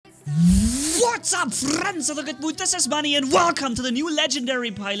What's up, friends of the good mood? This is Manni and welcome to the new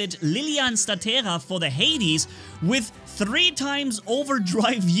legendary pilot Nucleon Quarker for the HADES with 3 times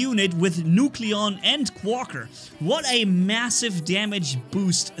Overdrive unit with Nucleon and Quarker. What a massive damage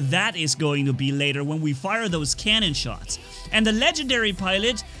boost that is going to be later when we fire those cannon shots. And the legendary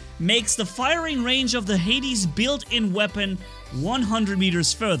pilot makes the firing range of the HADES built-in weapon 100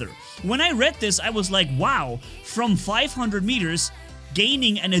 meters further. When I read this, I was like, wow, from 500 meters,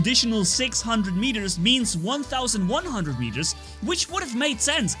 gaining an additional 600 meters means 1,100 meters, which would have made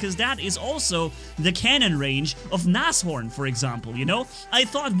sense, because that is also the cannon range of Nashorn, for example, you know? I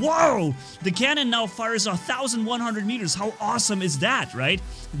thought, whoa, the cannon now fires 1,100 meters, how awesome is that, right?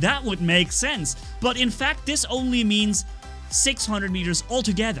 That would make sense, but in fact, this only means 600 meters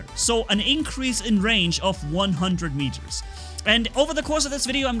altogether, so an increase in range of 100 meters. And over the course of this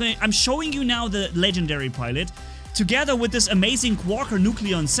video, I'm showing you now the legendary pilot, together with this amazing Quarker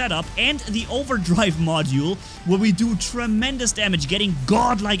Nucleon setup and the Overdrive module, where we do tremendous damage, getting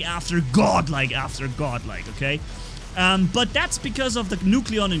godlike after godlike after godlike, okay? But that's because of the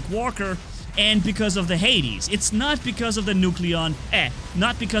Nucleon and Quarker and because of the HADES. It's not because of the Nucleon,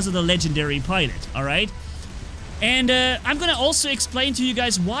 not because of the legendary pilot, alright? And I'm gonna also explain to you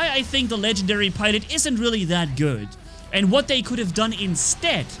guys why I think the legendary pilot isn't really that good, and what they could have done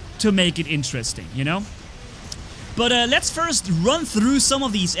instead to make it interesting, you know? But let's first run through some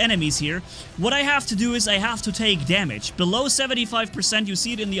of these enemies here. What I have to do is I have to take damage. Below 75%, you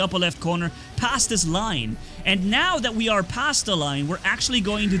see it in the upper left corner, past this line. And now that we are past the line, we're actually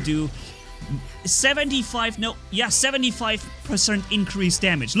going to do 75% increased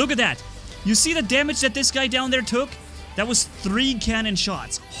damage. Look at that. You see the damage that this guy down there took? That was 3 cannon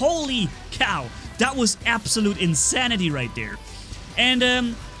shots. Holy cow. That was absolute insanity right there.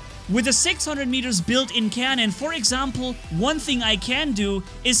 And with the 600 meters built-in cannon, for example, one thing I can do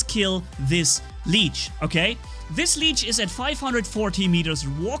is kill this leech, okay? This leech is at 540 meters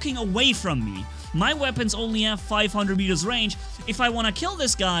walking away from me. My weapons only have 500 meters range. If I want to kill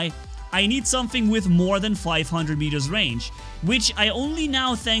this guy, I need something with more than 500 meters range, which I only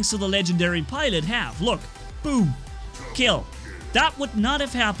now, thanks to the legendary pilot, have. Look, boom, kill. That would not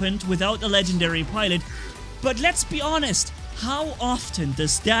have happened without the legendary pilot, but let's be honest, how often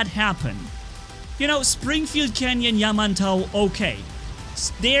does that happen? You know, Springfield Canyon, Yamantau, okay.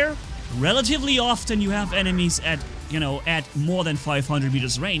 There, relatively often you have enemies at, you know, at more than 500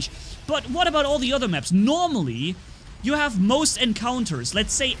 meters range. But what about all the other maps? Normally, you have most encounters.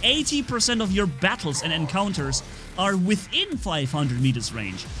 Let's say 80% of your battles and encounters are within 500 meters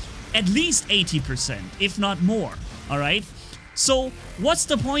range. At least 80%, if not more, alright? So, what's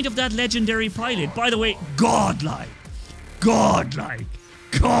the point of that legendary pilot? By the way, godlike. Godlike.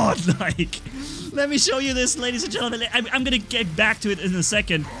 Godlike. Let me show you this, ladies and gentlemen. I'm gonna get back to it in a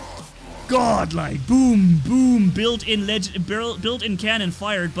second. Godlike. Boom, boom. Built-in cannon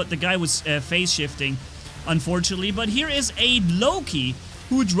fired, but the guy was phase shifting, unfortunately. But here is a Loki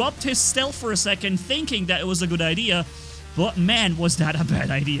who dropped his stealth for a second, thinking that it was a good idea. But man, was that a bad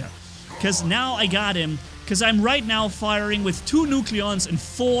idea. Because now I got him. Because I'm right now firing with 2 Nucleons and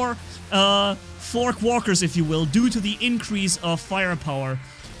 4 Quarkers, if you will, due to the increase of firepower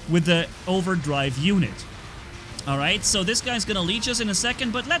with the Overdrive unit. Alright, so this guy's gonna leech us in a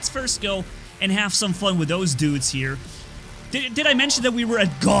second, but let's first go and have some fun with those dudes here. Did I mention that we were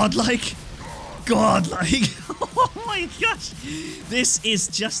at godlike? Godlike. Oh my gosh. This is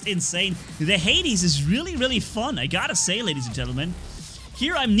just insane. The HADES is really, really fun, I gotta say, ladies and gentlemen.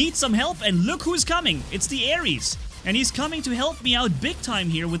 Here I need some help, and look who's coming. It's the Ares. And he's coming to help me out big time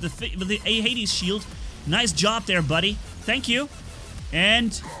here with the HADES shield. Nice job there, buddy. Thank you.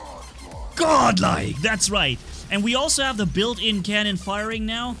 And godlike. That's right. And we also have the built-in cannon firing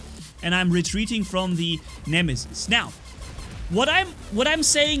now. And I'm retreating from the Nemesis. Now, what I'm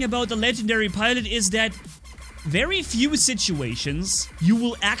saying about the legendary pilot is that very few situations you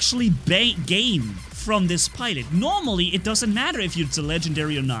will actually gain from this pilot. Normally, it doesn't matter if it's a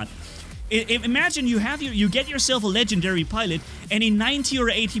legendary or not. Imagine you get yourself a legendary pilot, and in 90 or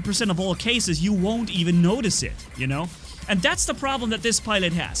 80% of all cases, you won't even notice it, you know? And that's the problem that this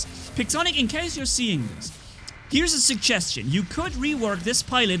pilot has. Pixonic, in case you're seeing this, here's a suggestion. You could rework this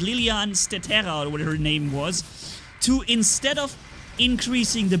pilot, Nucleon Quarker, or whatever her name was, to, instead of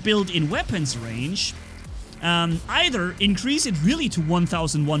increasing the built-in weapons range, either increase it really to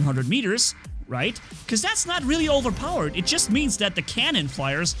 1,100 meters, right? Because that's not really overpowered. It just means that the cannon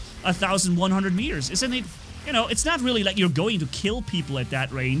fires 1,100 meters, isn't it? You know, it's not really like you're going to kill people at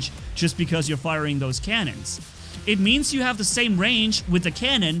that range just because you're firing those cannons. It means you have the same range with the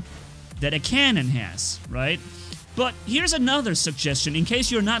cannon that a cannon has, right? But here's another suggestion, in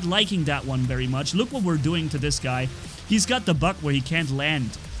case you're not liking that one very much. Look what we're doing to this guy. He's got the bug where he can't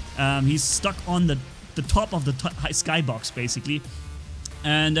land. He's stuck on the top of the skybox, basically.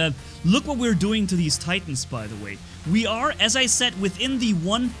 And look what we're doing to these Titans, by the way. We are, as I said, within the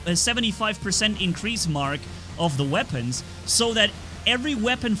 75% increase mark of the weapons, so that every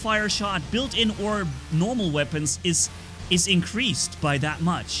weapon fire shot, built-in or normal weapons, is increased by that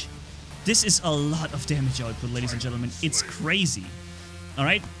much. This is a lot of damage output, ladies and gentlemen. It's crazy.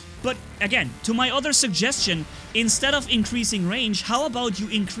 Alright? But again, to my other suggestion, instead of increasing range, how about you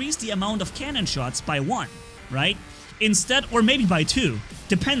increase the amount of cannon shots by 1, right? Instead, or maybe by 2.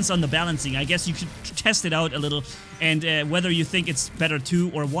 Depends on the balancing. I guess you could test it out a little, and whether you think it's better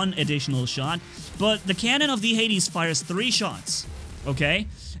 2 or 1 additional shot. But the cannon of the Hades fires 3 shots, okay?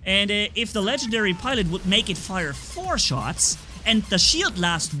 And if the legendary pilot would make it fire 4 shots, and the shield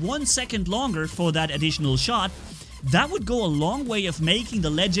lasts 1 second longer for that additional shot, that would go a long way of making the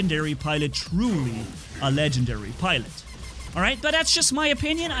legendary pilot truly a legendary pilot. Alright, but that's just my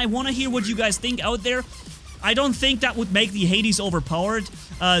opinion. I want to hear what you guys think out there. I don't think that would make the Hades overpowered.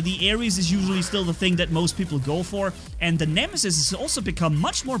 The Ares is usually still the thing that most people go for, and the Nemesis has also become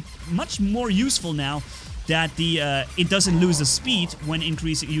much more useful now that it doesn't lose the speed when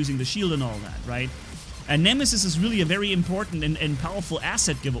using the shield and all that, right? And Nemesis is really a very important and powerful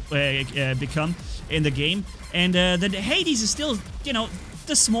asset become in the game, and the Hades is still, you know,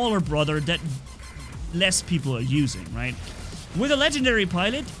 the smaller brother that less people are using, right? With a legendary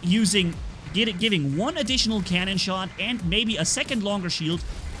pilot giving 1 additional cannon shot and maybe a second longer shield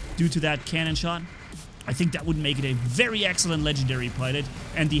due to that cannon shot, I think that would make it a very excellent legendary pilot,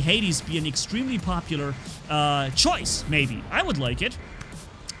 and the Hades be an extremely popular choice, maybe. I would like it.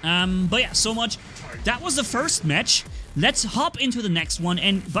 But yeah, so much. That was the first match. Let's hop into the next one.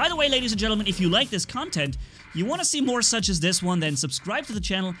 And by the way, ladies and gentlemen, if you like this content, you want to see more such as this one, then subscribe to the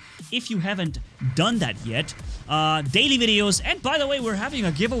channel if you haven't done that yet. Daily videos, and by the way, we're having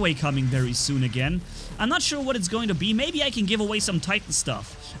a giveaway coming very soon again. I'm not sure what it's going to be. Maybe I can give away some Titan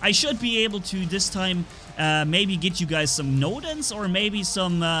stuff. I should be able to this time maybe get you guys some Nodens, or maybe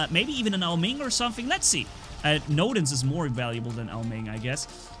some, maybe even an Alming or something. Let's see. Nodens is more valuable than Alming, I guess.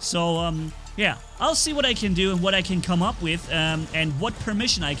 So, yeah, I'll see what I can do and what I can come up with, and what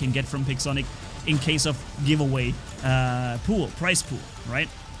permission I can get from Pixonic in case of giveaway price pool, right?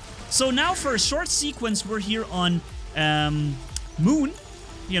 So now for a short sequence, we're here on Moon,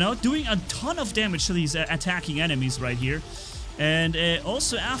 you know, doing a ton of damage to these attacking enemies right here. And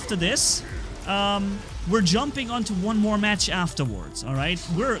also after this, we're jumping onto one more match afterwards, alright?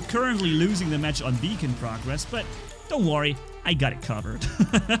 We're currently losing the match on Beacon Progress, but don't worry, I got it covered.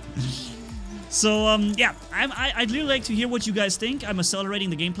 So, yeah, I'd really like to hear what you guys think. I'm accelerating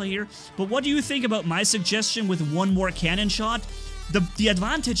the gameplay here. But what do you think about my suggestion with 1 more cannon shot? The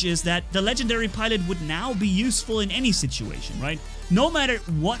advantage is that the legendary pilot would now be useful in any situation, right? No matter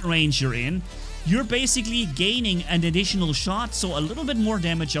what range you're in, you're basically gaining an additional shot, so a little bit more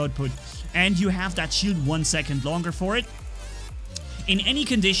damage output, and you have that shield 1 second longer for it. In any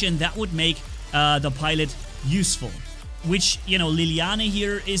condition, that would make the pilot useful. Which, you know, Liliana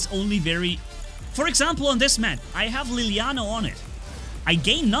here is only very... For example, on this map, I have Liliana on it. I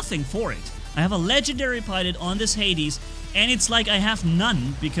gain nothing for it. I have a legendary pilot on this Hades, and it's like I have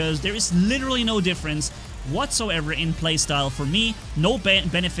none, because there is literally no difference whatsoever in playstyle for me. No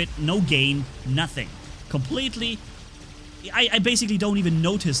benefit, no gain, nothing. Completely... I basically don't even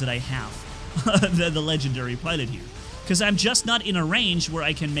notice that I have the legendary pilot here, because I'm just not in a range where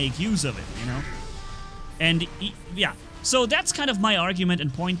I can make use of it, you know? And, yeah. So that's kind of my argument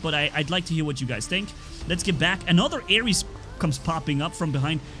and point, but I'd like to hear what you guys think. Let's get back. Another Ares comes popping up from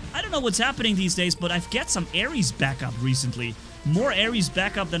behind. I don't know what's happening these days, but I've got some Ares backup recently. More Ares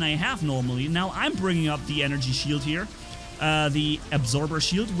backup than I have normally. Now I'm bringing up the energy shield here. The absorber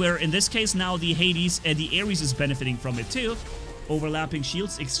shield, where in this case now the Hades and the Ares is benefiting from it too. Overlapping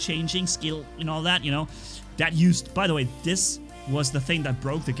shields, exchanging skill and all that, you know. That used, by the way, this was the thing that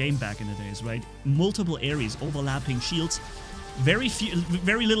broke the game back in the days, right? Multiple Ares, overlapping shields. Very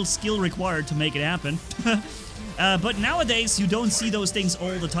little skill required to make it happen. But nowadays, you don't see those things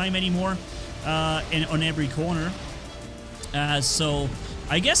all the time anymore on every corner. So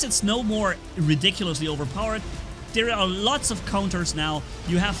I guess it's no more ridiculously overpowered. There are lots of counters now.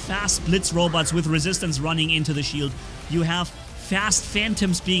 You have fast blitz robots with resistance running into the shield. You have fast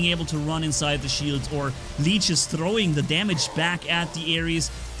phantoms being able to run inside the shields, or leeches throwing the damage back at the Ares.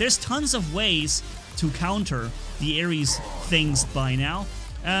 There's tons of ways to counter the Ares things by now.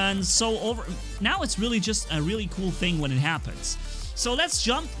 And so now it's really just a really cool thing when it happens. So let's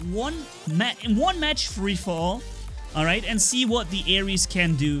jump in one match free for all. Alright, and see what the Ares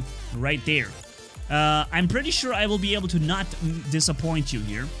can do right there. I'm pretty sure I will be able to not disappoint you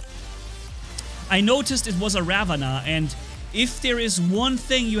here. I noticed it was a Ravana, and if there is one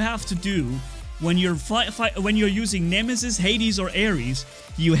thing you have to do when you're using Nemesis, Hades, or Ares,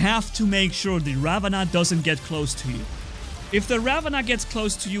 you have to make sure the Ravana doesn't get close to you. If the Ravana gets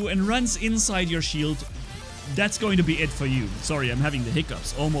close to you and runs inside your shield, that's going to be it for you. Sorry, I'm having the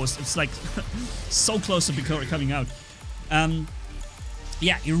hiccups. Almost. It's like so close to coming out.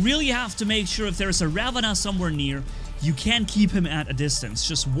 Yeah, you really have to make sure if there's a Ravana somewhere near, you can't keep him at a distance.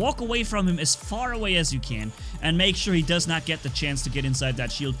 Just walk away from him as far away as you can and make sure he does not get the chance to get inside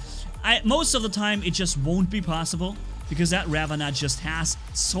that shield. Most of the time, it just won't be possible because that Ravana just has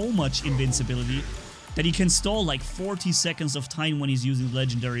so much invincibility that he can stall like 40 seconds of time when he's using the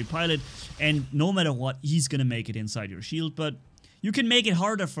Legendary Pilot, and no matter what, he's gonna make it inside your shield, but you can make it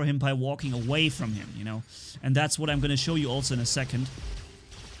harder for him by walking away from him, you know? And that's what I'm gonna show you also in a second.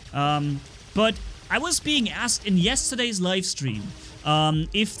 But I was being asked in yesterday's live stream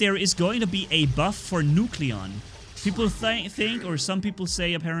if there is going to be a buff for Nucleon. People think, or some people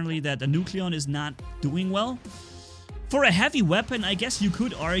say apparently, that the Nucleon is not doing well. For a heavy weapon, I guess you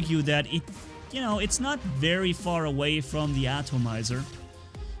could argue that it, you know, it's not very far away from the Atomizer.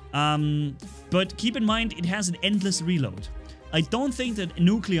 But keep in mind, it has an endless reload. I don't think that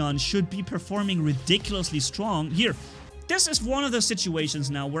Nucleon should be performing ridiculously strong. Here, this is one of the situations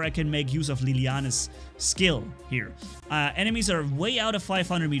now where I can make use of Liliana's skill here. Enemies are way out of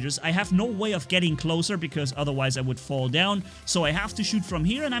 500 meters. I have no way of getting closer because otherwise I would fall down. So I have to shoot from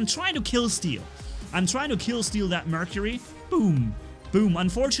here, and I'm trying to kill steal. I'm trying to kill steal that Mercury. Boom. Boom.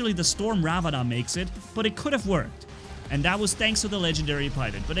 Unfortunately, the Storm Ravana makes it, but it could have worked. And that was thanks to the Legendary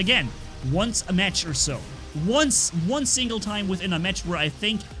Pilot. But again, once a match or so. One single time within a match where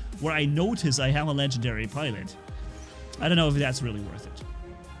I notice I have a Legendary Pilot. I don't know if that's really worth it.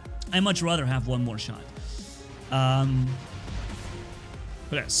 I'd much rather have one more shot.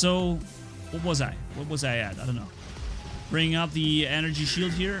 Okay, so what was I? What was I at? I don't know. Bringing up the energy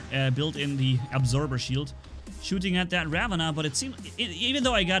shield here, built in the absorber shield. Shooting at that Ravana, but it seemed, even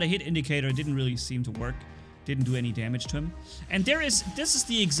though I got a hit indicator, it didn't really seem to work. Didn't do any damage to him. And this is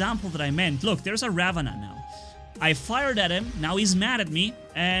the example that I meant. Look, there's a Ravana now. I fired at him, now he's mad at me,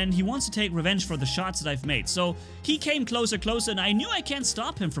 and he wants to take revenge for the shots that I've made. So he came closer, and I knew I can't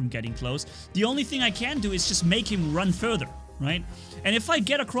stop him from getting close. The only thing I can do is just make him run further, right? And if I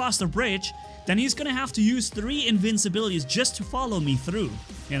get across the bridge, then he's gonna have to use 3 invincibilities just to follow me through,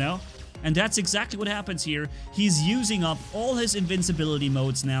 you know? And that's exactly what happens here. He's using up all his invincibility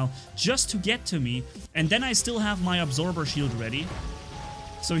modes now just to get to me, and then I still have my absorber shield ready.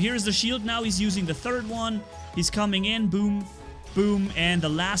 So here's the shield now, he's using the 3rd one. He's coming in, boom, boom, and the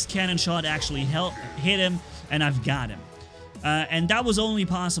last cannon shot actually hit him, and I've got him. And that was only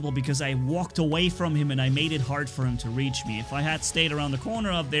possible because I walked away from him and I made it hard for him to reach me. If I had stayed around the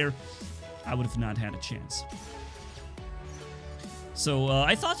corner up there, I would have not had a chance. So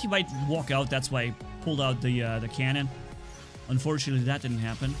I thought he might walk out, that's why I pulled out the cannon. Unfortunately, that didn't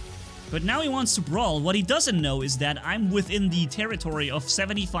happen. But now he wants to brawl. What he doesn't know is that I'm within the territory of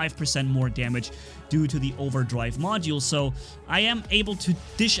 75% more damage due to the Overdrive module, so I am able to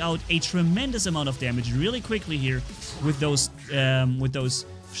dish out a tremendous amount of damage really quickly here with those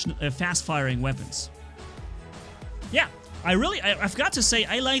fast-firing weapons. Yeah, I've got to say,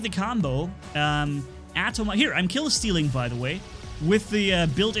 I like the combo. Here, I'm kill-stealing, by the way, with the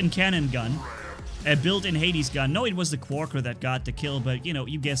built-in cannon gun. A built-in Hades gun. No, it was the Quarker that got the kill, but you know,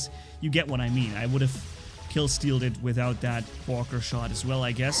 you get what I mean. I would have kill-stealed it without that Quarker shot as well,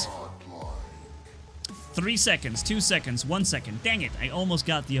 I guess. 3 seconds, 2 seconds, 1 second. Dang it, I almost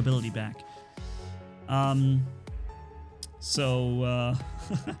got the ability back. I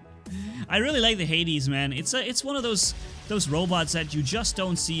really like the Hades, man. It's one of those robots that you just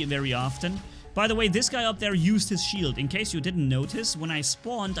don't see very often. By the way, this guy up there used his shield. In case you didn't notice, when I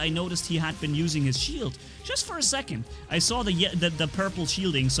spawned, I noticed he had been using his shield. Just for a second. I saw the purple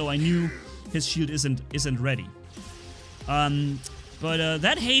shielding, so I knew his shield isn't ready.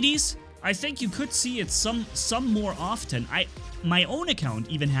 That Hades, I think you could see it some more often. My own account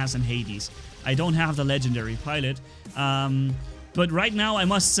even has an Hades. I don't have the Legendary Pilot. But right now, I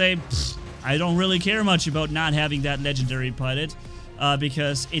must say, I don't really care much about not having that Legendary Pilot.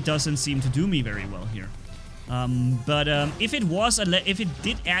 Because it doesn't seem to do me very well here. If it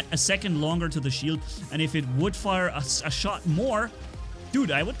did add a second longer to the shield, and if it would fire a shot more, dude,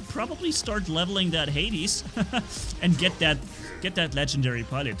 I would probably start leveling that Hades and get that Legendary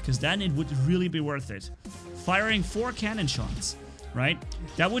Pilot, because then it would really be worth it. Firing 4 cannon shots, right?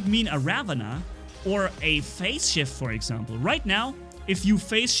 That would mean a Ravana or a phase shift, for example. Right now, if you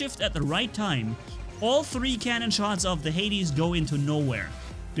phase shift at the right time, all 3 cannon shots of the Hades go into nowhere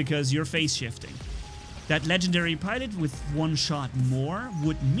because you're phase shifting. That legendary pilot with 1 shot more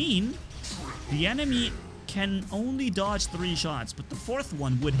would mean the enemy can only dodge 3 shots, but the 4th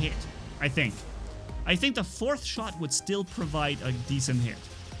one would hit, I think. I think the 4th shot would still provide a decent hit.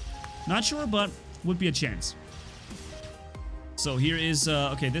 Not sure, but would be a chance. So here is,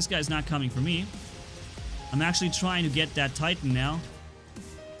 okay, this guy's not coming for me. I'm actually trying to get that Titan now.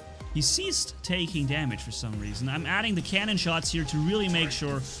 He ceased taking damage for some reason. I'm adding the cannon shots here to really make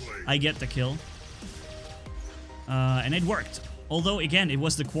sure I get the kill. And it worked. Although, again, it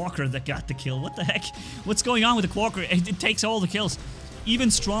was the Quarker that got the kill. What the heck? What's going on with the Quarker? It takes all the kills. Even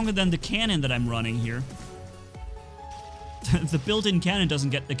stronger than the cannon that I'm running here. The built-in cannon doesn't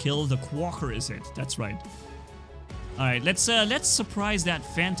get the kill, the Quarker is it. That's right. Alright, let's surprise that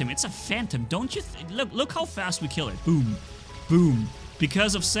Phantom. It's a Phantom, don't you look how fast we kill it. Boom. Boom.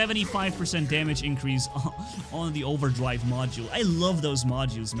 Because of 75% damage increase on the Overdrive module. I love those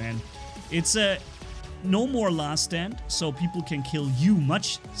modules, man. It's no more last stand, so people can kill you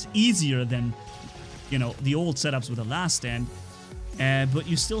much easier than, you know, the old setups with a last stand. But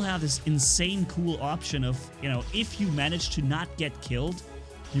you still have this insane cool option of, you know, if you manage to not get killed,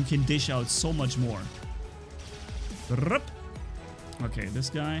 you can dish out so much more. Okay, this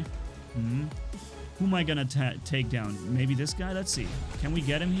guy. Who am I gonna take down? Maybe this guy? Let's see. Can we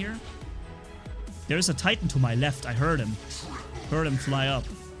get him here? There's a Titan to my left. I heard him. Heard him fly up.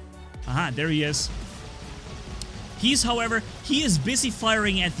 Aha, there he is. He's, however, he is busy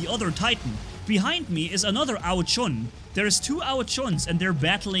firing at the other Titan. Behind me is another Ao Chun. There's 2 Ao Chuns and they're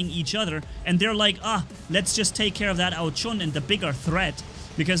battling each other. And they're like, let's just take care of that Ao Chun and the bigger threat.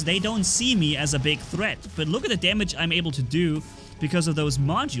 Because they don't see me as a big threat. But look at the damage I'm able to do because of those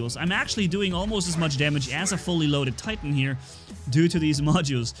modules. I'm actually doing almost as much damage as a fully loaded Titan here due to these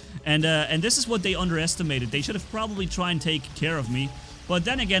modules. And this is what they underestimated. They should have probably tried and take care of me. But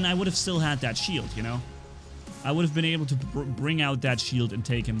then again, I would have still had that shield, you know? I would have been able to bring out that shield and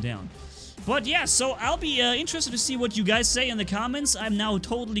take him down. But yeah, so I'll be interested to see what you guys say in the comments. I'm now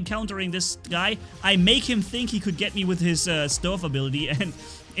totally countering this guy. I make him think he could get me with his stove ability, and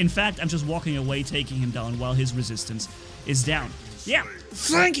in fact, I'm just walking away, taking him down while his resistance is down. Yeah,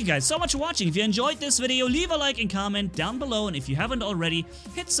 thank you guys so much for watching. If you enjoyed this video, leave a like and comment down below, and if you haven't already,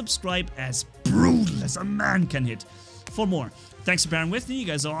 hit subscribe as brutal as a man can hit for more. Thanks for bearing with me. You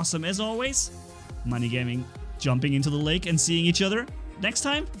guys are awesome as always. Manni-Gaming, jumping into the lake and seeing each other next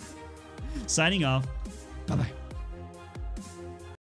time. Signing off. Bye-bye.